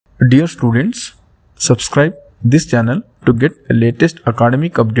Dear students, subscribe this channel to get latest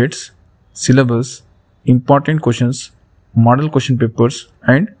academic updates, syllabus, important questions, model question papers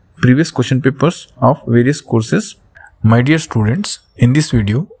and previous question papers of various courses. My dear students, in this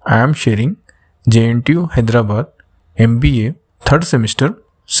video I am sharing JNTUH Hyderabad MBA 3rd semester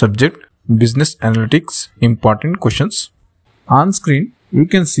subject Business Analytics important questions. On screen you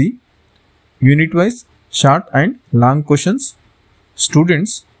can see unit-wise short and long questions.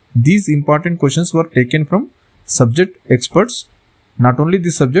 Students, these important questions were taken from subject experts. Not only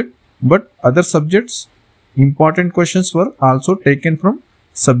this subject but other subjects important questions were also taken from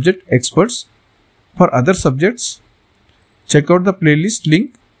subject experts. For other subjects, check out the playlist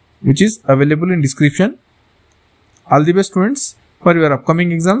link which is available in description. All the best students for your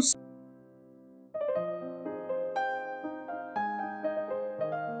upcoming exams.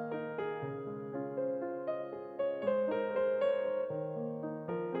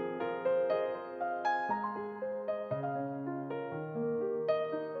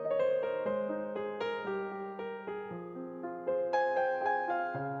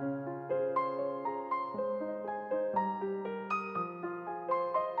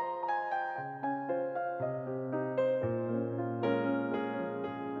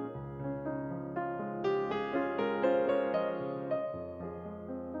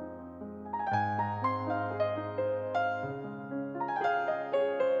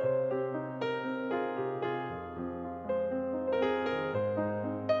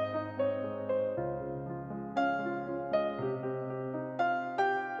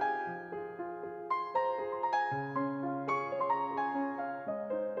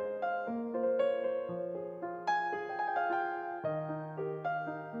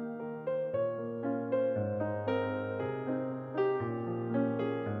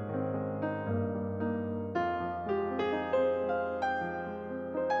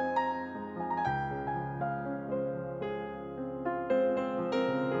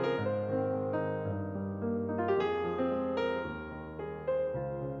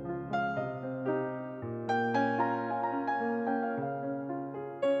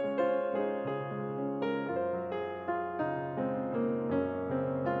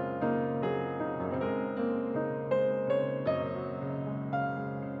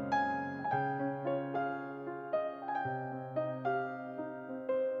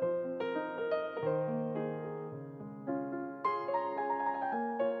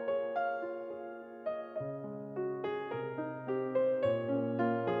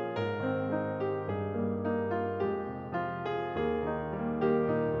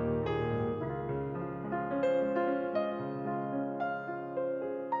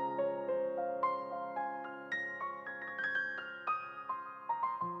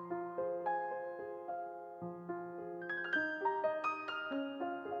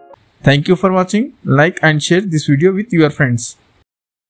 Thank you for watching. Like and share this video with your friends.